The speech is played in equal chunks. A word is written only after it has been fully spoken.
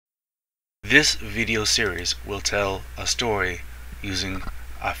This video series will tell a story using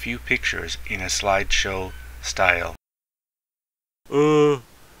a few pictures in a slideshow style.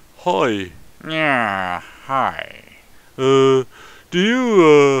 Hi. Yeah, hi. Do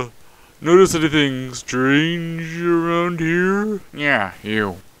you, notice anything strange around here? Yeah,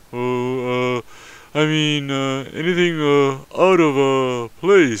 you. Anything, out of,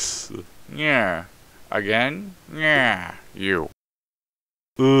 place? Yeah. Again? Yeah, you.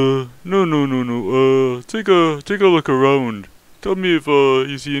 No. Take a look around. Tell me if,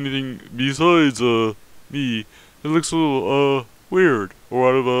 you see anything besides, me. It looks a little, weird or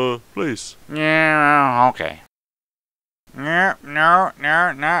out of, place. Yeah, okay. Yeah, no,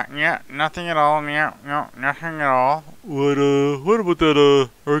 nothing at all. Yeah, no, nothing at all. What about that,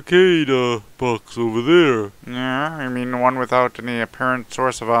 arcade, box over there? Yeah, you mean the one without any apparent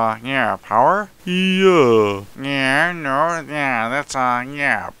source of, power? Yeah. Yeah, no, yeah, that's,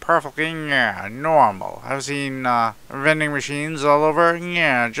 perfectly, normal. I've seen, vending machines all over,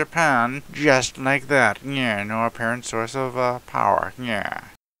 Japan, just like that. Yeah, no apparent source of, power, yeah.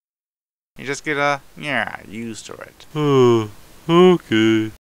 You just get, used to it.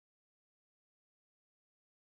 Okay.